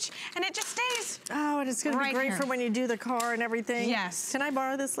extended reach, and it just stays. Oh, and it's going to be great for when you do the car and everything. Yes. Can I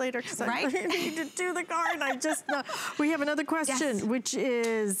borrow this later? Because I really need to do the car, and I just we have another question, which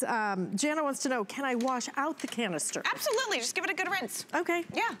is Jana wants to know: can I wash out the canister? Absolutely, just give it a good rinse. Okay.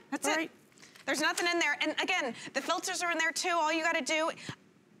 Yeah, that's it. Right. There's nothing in there. And again, the filters are in there too. All you gotta do,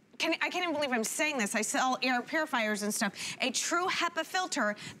 I can't even believe I'm saying this. I sell air purifiers and stuff. A true HEPA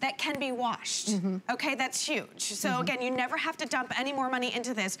filter that can be washed. Okay, that's huge. So again, you never have to dump any more money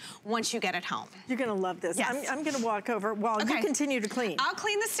into this once you get it home. You're gonna love this. Yes. I'm gonna walk over while you continue to clean. I'll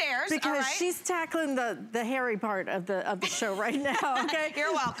clean the stairs, because she's tackling the hairy part of the show right now, okay?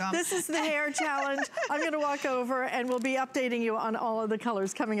 You're welcome. This is the hair challenge. I'm gonna walk over and we'll be updating you on all of the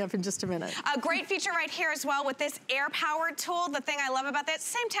colors coming up in just a minute. A great feature right here as well with this air-powered tool. The thing I love about that,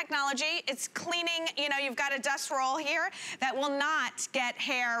 same technology. It's cleaning, you know, you've got a dust roll here that will not get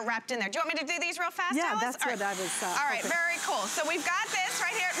hair wrapped in there. Do you want me to do these real fast, Alice? That's what I was all right, very cool. So we've got this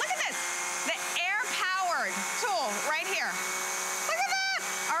right here. Look at this, the air-powered tool right here. Look at that.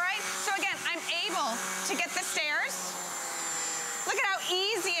 All right, so again, I'm able to get the stairs. Look at how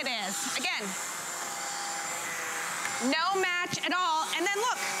easy it is. Again, no match at all. And then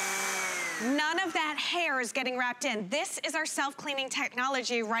look. None of that hair is getting wrapped in. This is our self-cleaning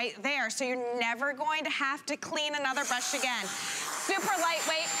technology right there. So you're never going to have to clean another brush again. Super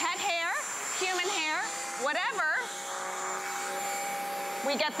lightweight, pet hair, human hair, whatever.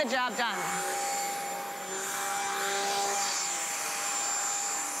 we get the job done.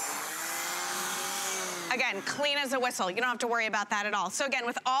 Again, clean as a whistle. You don't have to worry about that at all. So again,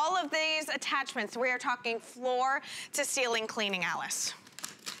 with all of these attachments, we are talking floor to ceiling cleaning, Alice.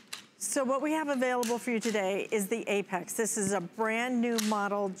 So what we have available for you today is the Apex. This is a brand new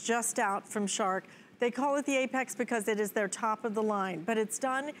model just out from Shark. They call it the Apex because it is their top of the line, but it's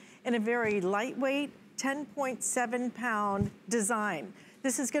done in a very lightweight, 10.7 pound design.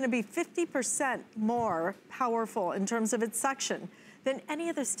 This is gonna be 50% more powerful in terms of its suction than any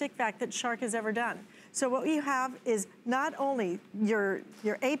other stick vac that Shark has ever done. So what you have is not only your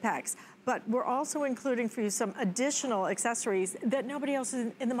Apex, but we're also including for you some additional accessories that nobody else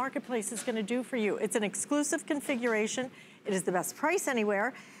in the marketplace is gonna do for you. It's an exclusive configuration. It is the best price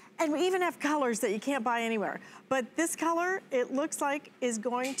anywhere. And we even have colors that you can't buy anywhere. But this color, it looks like, is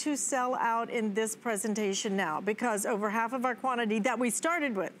going to sell out in this presentation now because over half of our quantity that we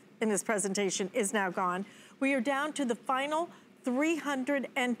started with in this presentation is now gone. We are down to the final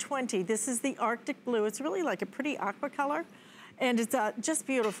 320. This is the Arctic Blue. It's really like a pretty aqua color. And it's just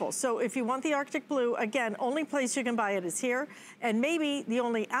beautiful. So if you want the Arctic Blue, again, only place you can buy it is here. And maybe the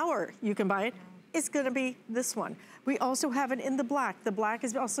only hour you can buy it is gonna be this one. We also have it in the black. The black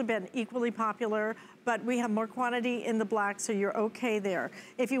has also been equally popular, but we have more quantity in the black, so you're okay there.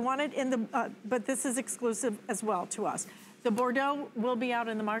 If you want it in the, but this is exclusive as well to us. The Bordeaux will be out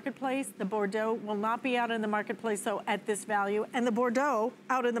in the marketplace. The Bordeaux will not be out in the marketplace, so at this value. And the Bordeaux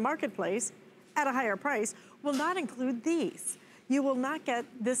out in the marketplace at a higher price will not include these. You will not get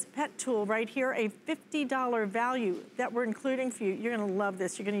this pet tool right here, a $50 value that we're including for you. You're gonna love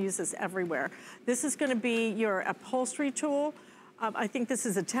this. You're gonna use this everywhere. This is gonna be your upholstery tool. I think this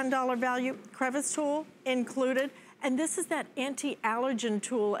is a $10 value. Crevice tool included. And this is that anti-allergen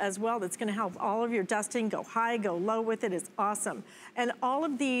tool as well that's gonna help all of your dusting go high, go low with it. It's awesome. And all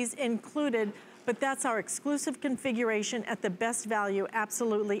of these included, but that's our exclusive configuration at the best value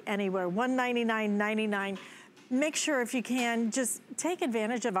absolutely anywhere, $199.99. Make sure if you can, just take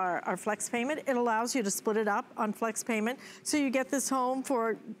advantage of our flex payment. It allows you to split it up on flex payment. So you get this home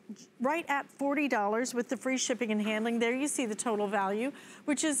for right at $40 with the free shipping and handling. There you see the total value,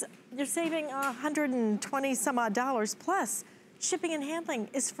 which is, you're saving $120 some odd dollars, plus shipping and handling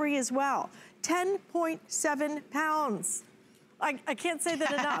is free as well. 10.7 pounds. I can't say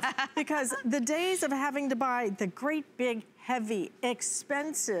that enough because the days of having to buy the great big, heavy,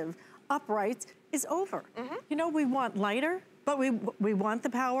 expensive uprights is over. You know, we want lighter, but we want the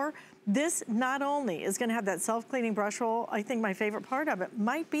power. This not only is gonna have that self-cleaning brush roll, I think my favorite part of it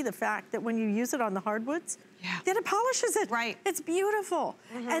might be the fact that when you use it on the hardwoods, then it polishes it. Right. It's beautiful.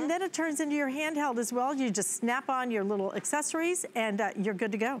 And then it turns into your handheld as well. You just snap on your little accessories and you're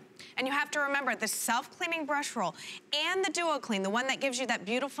good to go. And you have to remember the self-cleaning brush roll and the DuoClean, the one that gives you that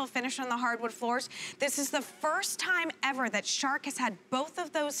beautiful finish on the hardwood floors. This is the first time ever that Shark has had both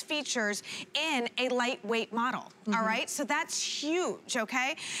of those features in a lightweight model, all right? So that's huge,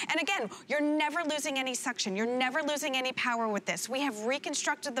 okay? And again, you're never losing any suction. You're never losing any power with this. We have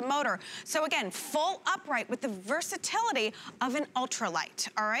reconstructed the motor. So again, full upright with the versatility of an ultralight,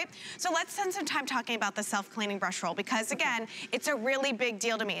 all right? So let's spend some time talking about the self-cleaning brush roll because again, it's a really big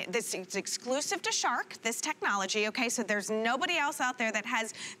deal to me. It's exclusive to Shark, this technology, okay? So there's nobody else out there that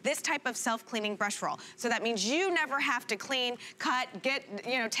has this type of self-cleaning brush roll. So that means you never have to clean, cut,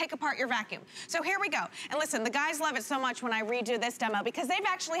 take apart your vacuum. So here we go. And listen, the guys love it so much when I redo this demo because they've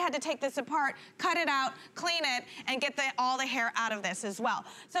actually had to take this apart, cut it out, clean it, and get all the hair out of this as well.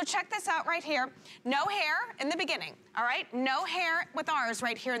 So check this out right here. No hair in the beginning, all right? No hair with ours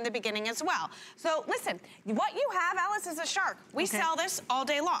right here in the beginning as well. So listen, what you have, Alice, is a Shark. We sell this all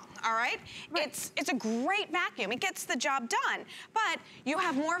day long, all right? It's a great vacuum. It gets the job done, but you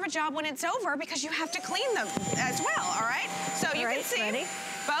have more of a job when it's over because you have to clean them as well, all right? So you can see,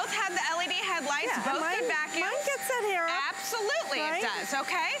 both have the LED headlights, both the vacuums. Mine gets that hair up. Absolutely it does,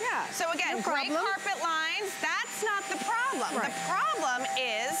 okay? Yeah. So again, great carpet lines. That's not the problem. The problem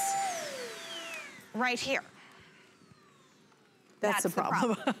is right here. That's the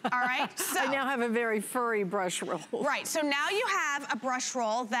problem. All right, so. I now have a very furry brush roll. Right, so now you have a brush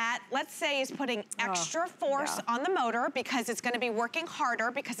roll that, let's say, is putting extra force on the motor because it's gonna be working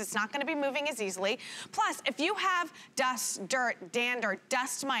harder because it's not gonna be moving as easily. Plus, if you have dust, dirt, dander,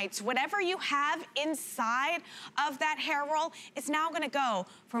 dust mites, whatever you have inside of that hair roll, it's now gonna go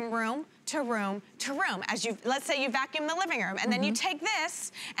from room to room to room. As you, let's say you vacuum the living room and then you take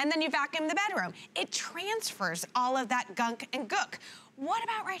this and then you vacuum the bedroom. It transfers all of that gunk and gook. What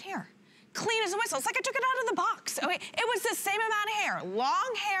about right here? clean as a whistle. It's like I took it out of the box. Okay, it was the same amount of hair,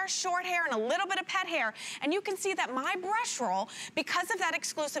 long hair, short hair, and a little bit of pet hair. And you can see that my brush roll, because of that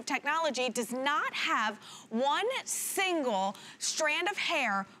exclusive technology, does not have one single strand of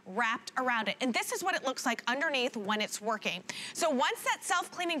hair wrapped around it. And this is what it looks like underneath when it's working. So once that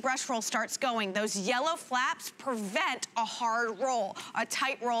self-cleaning brush roll starts going, those yellow flaps prevent a hard roll, a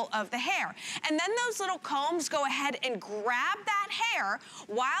tight roll of the hair. And then those little combs go ahead and grab that hair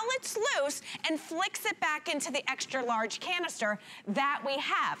while it's loose and flicks it back into the extra large canister that we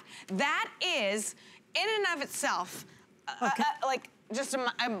have. That is, in and of itself, like just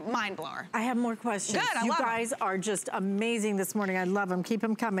a mind blower. I have more questions. Good, I love You guys are just amazing this morning. I love them. Keep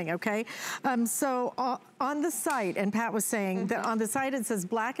them coming, okay? So on the site, and Pat was saying that on the site it says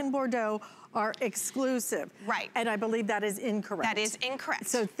black and Bordeaux are exclusive. Right. And I believe that is incorrect. That is incorrect.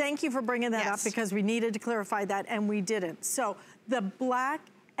 So thank you for bringing that up because we needed to clarify that and we didn't. So the black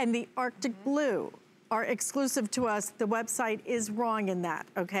and the Arctic blue are exclusive to us. The website is wrong in that,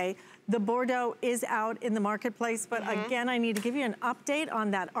 okay? The Bordeaux is out in the marketplace, but again, I need to give you an update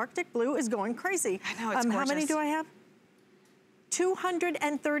on that. Arctic blue is going crazy. I know, it's gorgeous. How many do I have?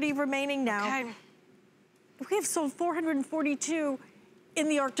 230 remaining now. Okay. We have sold 442 in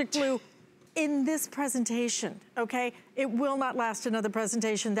the Arctic blue in this presentation, okay? It will not last another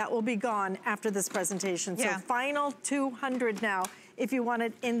presentation. That will be gone after this presentation. Yeah. So final 200 now if you want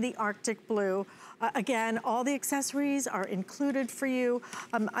it in the Arctic blue. Again, all the accessories are included for you.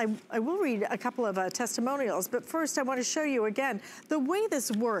 I will read a couple of testimonials, but first I want to show you again, the way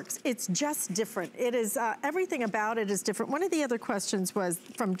this works, it's just different. It is, everything about it is different. One of the other questions was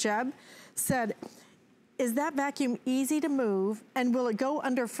from Jeb, said, is that vacuum easy to move and will it go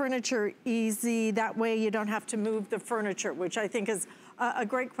under furniture easy? That way you don't have to move the furniture, which I think is a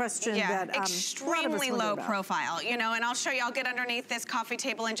great question that extremely low profile, you know, and I'll show you, I'll get underneath this coffee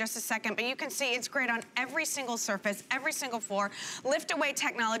table in just a second, but you can see it's great on every single surface, every single floor, LiftAway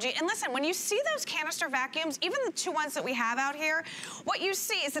technology. And listen, when you see those canister vacuums, even the two ones that we have out here, what you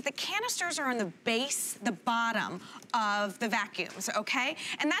see is that the canisters are on the base, the bottom of the vacuums, okay?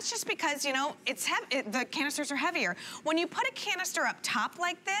 And that's just because, you know, it's the canisters are heavier. When you put a canister up top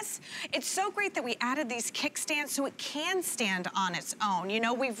like this, it's so great that we added these kickstands so it can stand on its own. You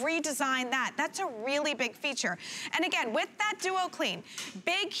know, we've redesigned that. That's a really big feature. And again, with that DuoClean,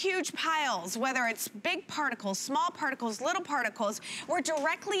 big, huge piles, whether it's big particles, small particles, little particles, we're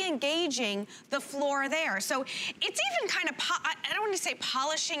directly engaging the floor there. So it's even kind of, I don't want to say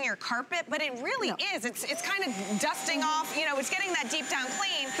polishing your carpet, but it really is. It's kind of dusting off, you know, it's getting that deep down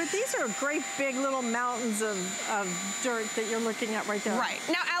clean. But these are great big little mountains of dirt that you're looking at right there. Right.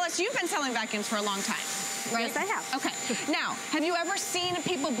 Now, Alice, you've been selling vacuums for a long time. Right? Yes, I have. Okay. Now, have you ever seen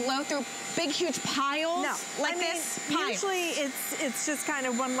people blow through big, huge piles? No. Like this? Usually it's just kind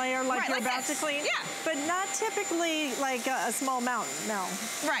of one layer like you're about to clean. Yeah. But not typically like a small mountain, no.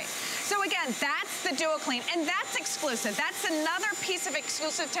 Right. So again, that's the DuoClean, and that's exclusive. That's another piece of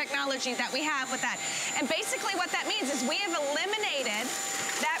exclusive technology that we have with that. And basically what that means is we have eliminated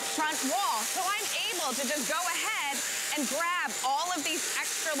that front wall. So I'm able to just go ahead and grab all of these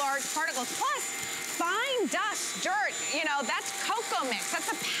extra large particles. Plus, fine dust, dirt, you know, that's cocoa mix.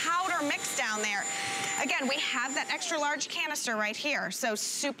 That's a powder mix down there. Again, we have that extra large canister right here. So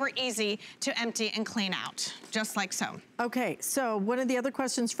super easy to empty and clean out, just like so. Okay, so one of the other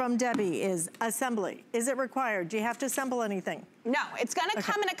questions from Debbie is assembly. Is it required? Do you have to assemble anything? No, it's gonna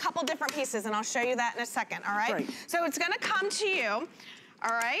come in a couple different pieces, and I'll show you that in a second, all right? Great. So it's gonna come to you,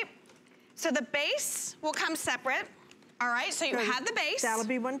 all right? So the base will come separate. All right, so you have the base. That'll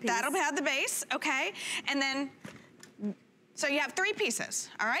be one piece. That'll have the base, okay? And then, so you have three pieces,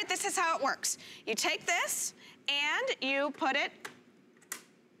 all right? This is how it works. You take this and you put it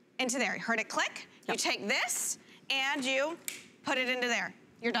into there. You heard it click? Yep. You take this and you put it into there.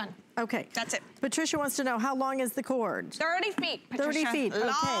 You're done. Okay. That's it. Patricia wants to know, how long is the cord? 30 feet, Patricia. 30 feet, okay.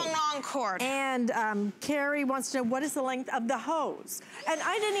 Long, long cord. And Carrie wants to know, what is the length of the hose? And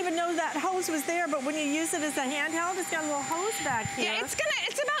I didn't even know that hose was there, but when you use it as a handheld, it's got a little hose back here. Yeah, it's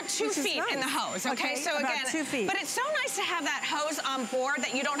about 2 feet in the hose, okay? So about again, 2 feet. But it's so nice to have that hose on board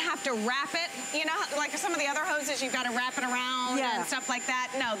that you don't have to wrap it. You know, like some of the other hoses, you've got to wrap it around and stuff like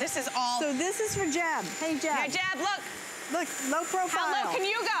that. No, this is all. So this is for Jeb. Hey, Jeb. Hey, Jeb, look. Look, low profile. How low can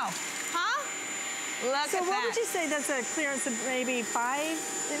you go? Huh? Look at that. So what would you say that's a clearance of maybe 5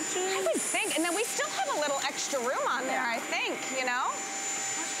 inches? I would think, and then we still have a little extra room on there, I think, you know?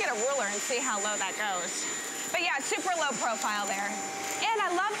 Let's get a ruler and see how low that goes. But yeah, super low profile there. And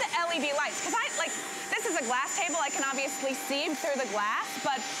I love the LED lights, because this is a glass table, I can obviously see through the glass,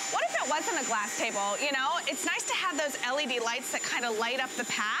 but what if it wasn't a glass table, you know? It's nice to have those LED lights that kind of light up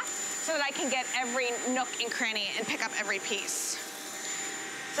the path. so that I can get every nook and cranny and pick up every piece.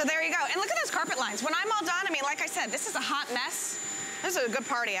 So there you go. And look at those carpet lines. When I'm all done, I mean, like I said, this is a hot mess. This is a good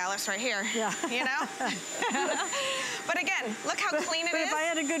party, Alice, right here. Yeah. You know? But again, look how clean it is. If I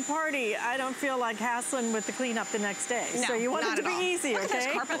had a good party, I don't feel like hassling with the cleanup the next day. No, so you want it to be easy, look okay? Look at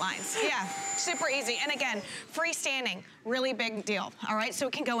those carpet lines. Yeah, super easy. And again, freestanding, really big deal, all right? So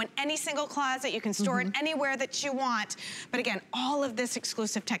it can go in any single closet. You can store it anywhere that you want. But again, all of this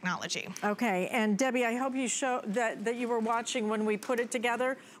exclusive technology. Okay, and Debbie, I hope you show that you were watching when we put it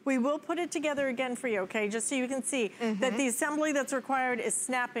together. We will put it together again for you, okay? Just so you can see that the assembly that's required is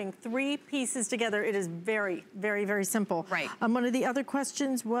snapping 3 pieces together. It is very, very, very simple. Right. One of the other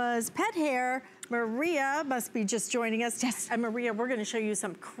questions was pet hair. Maria must be just joining us. Yes. And Maria, we're gonna show you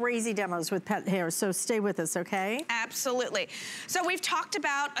some crazy demos with pet hair, so stay with us, okay? Absolutely. So we've talked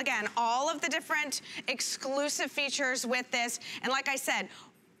about, again, all of the different exclusive features with this. And like I said,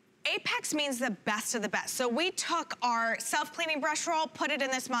 Apex means the best of the best. So we took our self-cleaning brush roll, put it in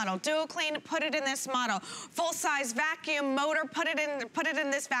this model. DuoClean, put it in this model. Full-size vacuum motor, put it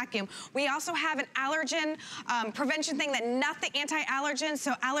in this vacuum. We also have an allergen prevention thing that nothing anti-allergen,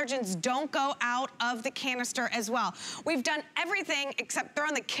 so allergens don't go out of the canister as well. We've done everything except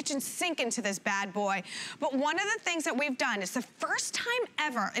throwing the kitchen sink into this bad boy. But one of the things that we've done is the first time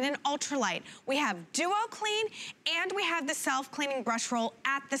ever in an ultralight, we have DuoClean and we have the self-cleaning brush roll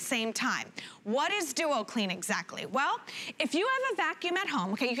at the same time. What is DuoClean exactly? Well, if you have a vacuum at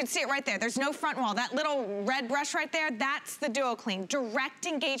home, okay, you can see it right there. There's no front wall. That little red brush right there, that's the DuoClean, direct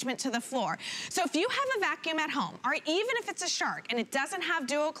engagement to the floor. So if you have a vacuum at home, or even if it's a Shark and it doesn't have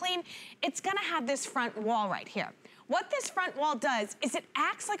DuoClean, it's gonna have this front wall right here. What this front wall does is it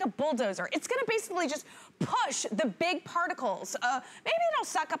acts like a bulldozer. It's gonna basically just push the big particles. Maybe it'll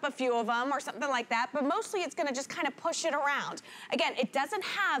suck up a few of them or something like that, but mostly it's gonna just kind of push it around. Again, it doesn't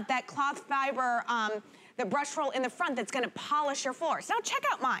have that cloth fiber, the brush roll in the front that's gonna polish your floors. Now check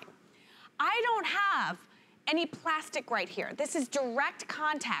out mine. I don't have any plastic right here. This is direct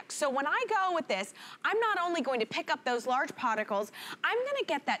contact. So when I go with this, I'm not only going to pick up those large particles, I'm gonna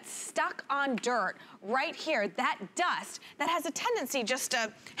get that stuck on dirt right here, that dust that has a tendency just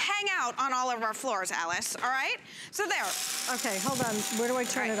to hang out on all of our floors, Alice, all right? So there. Okay, hold on. Where do I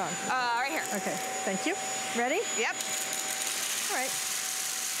turn it on? Right here. Okay, thank you. Ready? Yep. All right.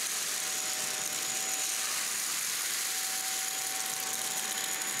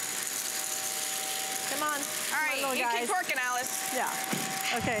 Come on. All right, you keep working, Alice. Yeah.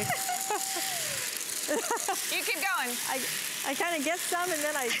 Okay. You keep going. I kind of get some and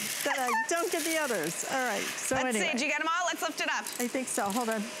then I don't get the others. All right. So Let's anyway. see. Did you get them all? Let's lift it up. I think so. Hold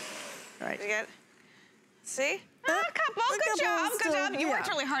on. All right. Did you get it? See? A couple. Good job. Good job. You worked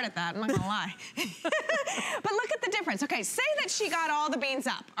really hard at that. I'm not gonna lie. But look at the difference. Okay, say that she got all the beans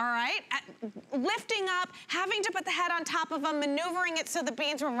up. All right, lifting up, having to put the head on top of them, maneuvering it so the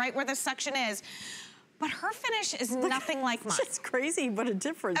beans were right where the suction is. But her finish is nothing like mine. It's crazy what a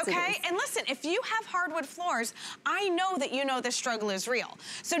difference it is. Okay, and listen, if you have hardwood floors, I know that you know this struggle is real.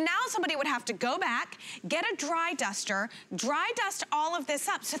 So now somebody would have to go back, get a dry duster, dry dust all of this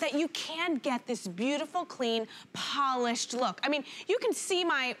up so that you can get this beautiful, clean, polished look. I mean, you can see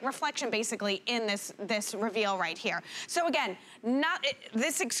my reflection basically in this reveal right here. So again,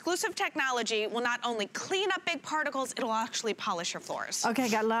 this exclusive technology will not only clean up big particles, it'll actually polish your floors. Okay,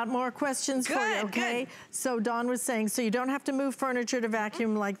 got a lot more questions for you, okay? Good. So Dawn was saying, so you don't have to move furniture to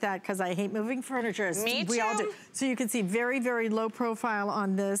vacuum like that, because I hate moving furniture. Me too. We all do. So you can see very, very low profile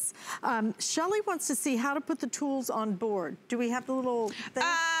on this. Shelley wants to see how to put the tools on board. Do we have the little thing?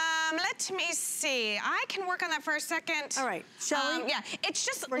 Let me see. I can work on that for a second. All right, Shelley? Yeah, it's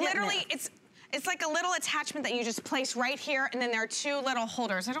just literally, it's like a little attachment that you just place right here, and then there are 2 little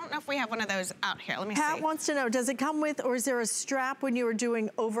holders. I don't know if we have one of those out here. Let me see. Pat wants to know, does it come with, or is there a strap when you are doing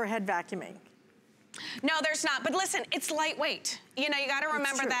overhead vacuuming? No, there's not. But listen, it's lightweight. You know, you got to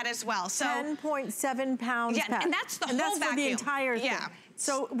remember that as well. So 10.7 pounds. Yeah, Pat. and that's the whole vacuum. vacuum. For the entire thing. Yeah.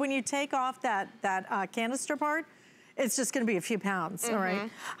 So when you take off that canister part, it's just going to be a few pounds. All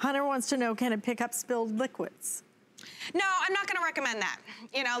right. Hunter wants to know, can it pick up spilled liquids? No, I'm not going to recommend that.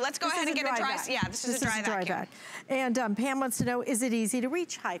 You know, let's go ahead and get a dry. Yeah, this is a dry vacuum. And Pam wants to know, is it easy to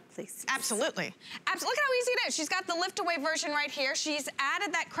reach? Hi, please. Absolutely. Look at how easy it is. She's got the LiftAway version right here. She's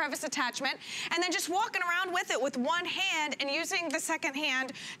added that crevice attachment, and then just walking around with it with one hand and using the second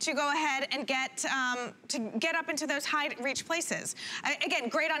hand to go ahead and get up into those high reach places. Again,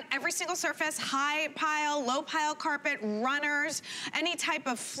 great on every single surface, high pile, low pile carpet, runners, any type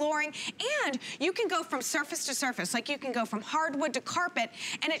of flooring, and you can go from surface to surface. seamless. Like you can go from hardwood to carpet,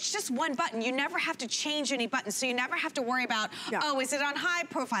 and it's just one button. You never have to change any buttons, so you never have to worry about, oh, is it on high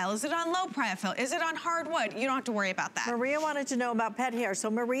profile? Is it on low profile? Is it on hardwood? You don't have to worry about that. Maria wanted to know about pet hair. So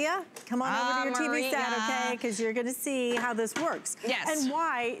Maria, come on over to your TV set, okay? Because you're gonna see how this works. Yes. And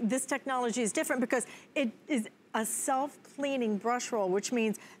why this technology is different, because it is a self-cleaning brush roll, which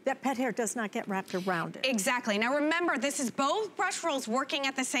means that pet hair does not get wrapped around it. Exactly. Now remember, this is both brush rolls working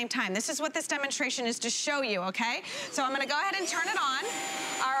at the same time. This is what this demonstration is to show you, okay? So I'm gonna go ahead and turn it on,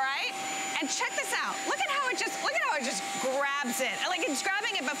 all right? And check this out. Look at how it just grabs it. Like it's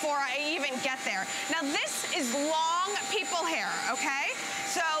grabbing it before I even get there. Now this is long people hair, okay?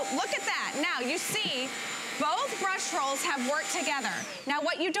 So look at that. Now you see, both brush rolls have worked together. Now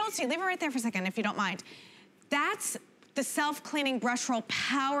what you don't see, leave it right there for a second if you don't mind. That's the self-cleaning brush roll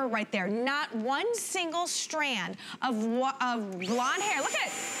power right there. Not one single strand of blonde hair. Look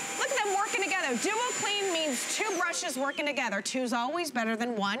at them working together. DuoClean means two brushes working together. Two's always better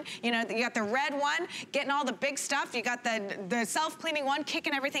than one. You know, you got the red one getting all the big stuff. You got the self-cleaning one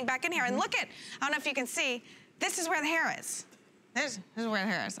kicking everything back in here. And look at, I don't know if you can see, this is where the hair is. This is where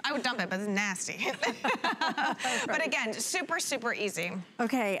the hair is. I would dump it, but it's nasty. But again, super, super easy.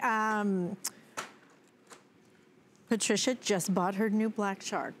 Okay, Patricia just bought her new black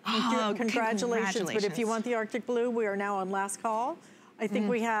shark. Oh, congratulations. But if you want the Arctic blue, we are now on last call. I think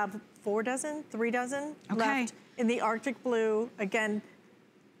we have 3 dozen left in the Arctic blue. Again,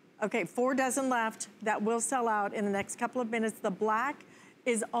 okay, 4 dozen left. That will sell out in the next couple of minutes. The black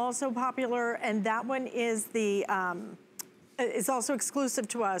is also popular, and that one is the, is also exclusive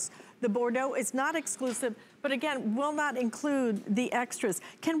to us. The Bordeaux is not exclusive, but again, will not include the extras.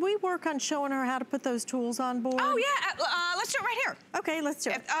 Can we work on showing her how to put those tools on board? Oh yeah, let's do it right here. Okay, let's do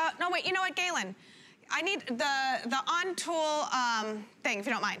it. No wait, you know what, Galen? I need the on-tool thing, if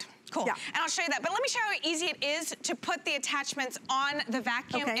you don't mind. Cool, yeah. And I'll show you that. But let me show you how easy it is to put the attachments on the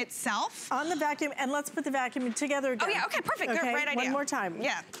vacuum itself. On the vacuum, and let's put the vacuum together again. Oh yeah, okay, perfect, okay, great idea. One more time.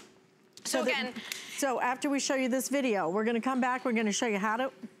 Yeah. So again. So after we show you this video, we're gonna come back, we're gonna show you how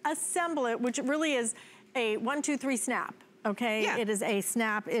to assemble it, which really is a 1, 2, 3 snap, okay? Yeah. It is a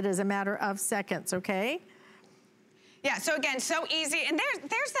snap, it is a matter of seconds, okay? Yeah, so again, so easy. And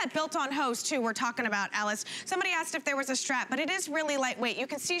there's that built-on hose too we're talking about, Alice. Somebody asked if there was a strap, but it is really lightweight. You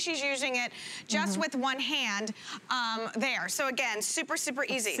can see she's using it just with one hand there. So again, super, super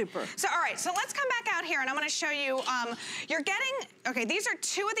easy. Super. So all right, so let's come back out here and I'm gonna show you, you're getting, okay, these are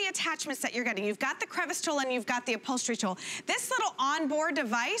 2 of the attachments that you're getting. You've got the crevice tool and you've got the upholstery tool. This little onboard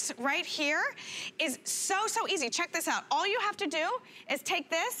device right here is so, so easy. Check this out. All you have to do is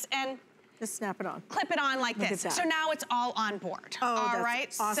take this and just snap it on. Clip it on like this. So now it's all on board. Oh, all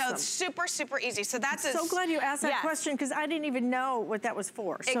right. Awesome. So it's super, super easy. So that's so glad you asked that question, because I didn't even know what that was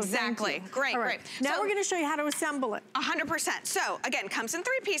for. So exactly. Great, all right. great. Now we're going to show you how to assemble it. 100%. So again, comes in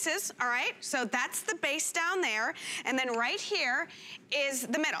 3 pieces. All right. So that's the base down there, and then right here is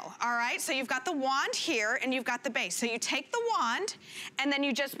the middle. All right. So you've got the wand here, and you've got the base. So you take the wand, and then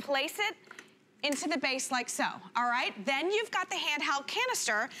you just place it into the base like so, all right? Then you've got the handheld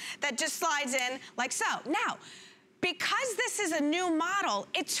canister that just slides in like so. Now, because this is a new model,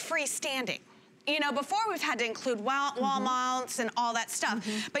 it's freestanding. You know, before we've had to include wall mounts and all that stuff,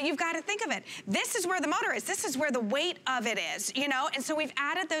 but you've got to think of it. This is where the motor is. This is where the weight of it is, you know? And so we've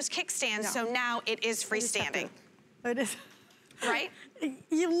added those kickstands, so now it is freestanding. It is. Right?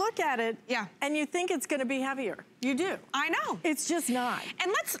 You look at it, and you think it's going to be heavier. You do. I know. It's just not.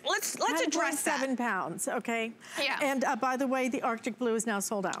 And let's address that. 7 pounds, okay? Yeah. And by the way, the Arctic blue is now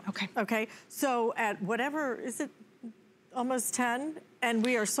sold out. Okay. Okay. So at whatever, is it almost 10? And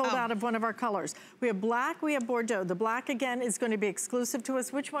we are sold out of one of our colors. We have black, we have Bordeaux. The black, again, is going to be exclusive to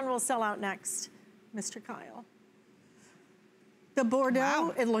us. Which one will sell out next, Mr. Kyle? The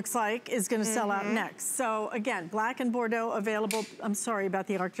Bordeaux, it looks like, is going to sell out next. So again, black and Bordeaux available. I'm sorry about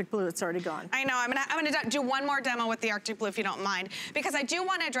the Arctic blue, it's already gone. I know, I'm gonna do one more demo with the Arctic blue if you don't mind, because I do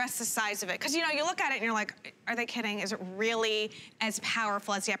want to address the size of it. Because you know, you look at it and you're like, are they kidding? Is it really as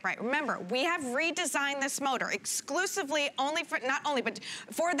powerful as the upright? Remember, we have redesigned this motor exclusively but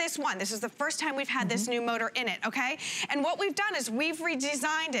for this one. This is the first time we've had this new motor in it, okay? And what we've done is we've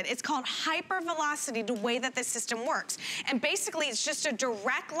redesigned it. It's called hypervelocity, the way that the system works. And basically, it's just a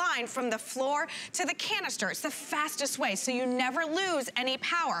direct line from the floor to the canister. It's the fastest way, so you never lose any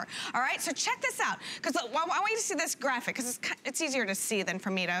power. All right, so check this out, because I want you to see this graphic, because it's easier to see than for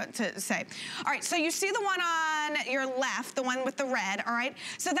me to say. All right, so you see the one on your left, the one with the red, all right?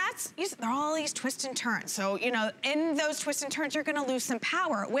 So that's, they're all these twists and turns. So, you know, in those twists and turns, you're gonna lose some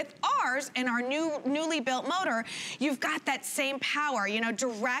power. With ours, in our newly built motor, you've got that same power, you know,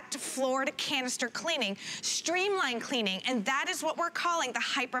 direct floor to canister cleaning, streamline cleaning, and that is what we're calling the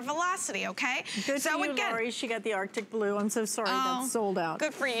hypervelocity, okay? Good so for you, again, Lori. She got the Arctic Blue. I'm so sorry, that's sold out.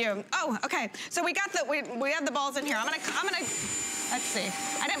 Good for you. Oh, okay. So we got the, we have the balls in here. I'm gonna, let's see.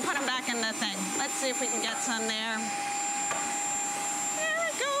 I didn't put them back in the thing. Let's see if we can get some there. There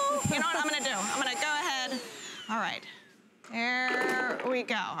we go. You know what I'm gonna do? I'm gonna go ahead. All right. There we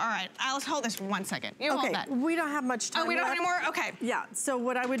go. All right. Alice, hold this for 1 second. You hold that. We don't have much time. Oh, we don't have any more? Okay. Yeah. So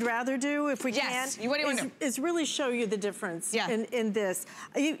what I would rather do, if we can, what do you want to do? Is really show you the difference in this.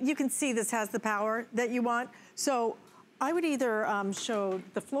 You can see this has the power that you want. So I would either show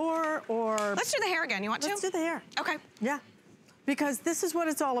the floor or... Let's do the hair again. You want to? Let's do the hair. Okay. Yeah. Because this is what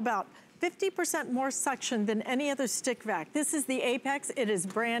it's all about. 50% more suction than any other stick vac. This is the Apex. It is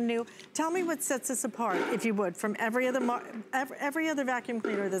brand new. Tell me what sets us apart, if you would, from every other vacuum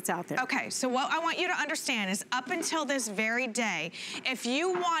cleaner that's out there. Okay, so what I want you to understand is up until this very day, if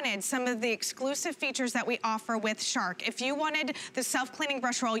you wanted some of the exclusive features that we offer with Shark, if you wanted the self-cleaning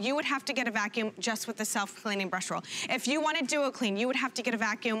brush roll, you would have to get a vacuum just with the self-cleaning brush roll. If you wanted DuoClean, you would have to get a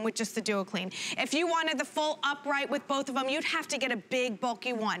vacuum with just the DuoClean. If you wanted the full upright with both of them, you'd have to get a big,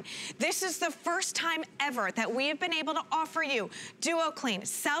 bulky one. This is the first time ever that we have been able to offer you DuoClean,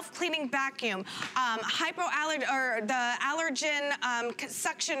 self-cleaning vacuum, the allergen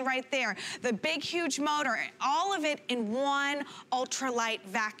suction right there, the big, huge motor, all of it in one ultralight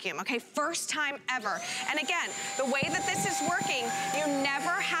vacuum, okay? First time ever. And again, the way that this is working, you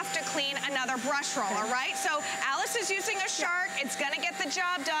never have to clean another brush roll, all right? So Alice is using a Shark. It's gonna get the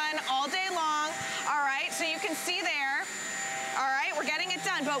job done all day long, all right? So you can see there, all right, we're getting it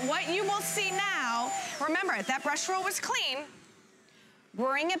done. But what you will see now, remember, that brush roll was clean.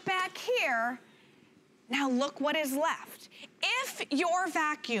 Bring it back here. Now look what is left. If your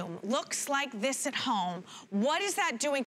vacuum looks like this at home, what is that doing?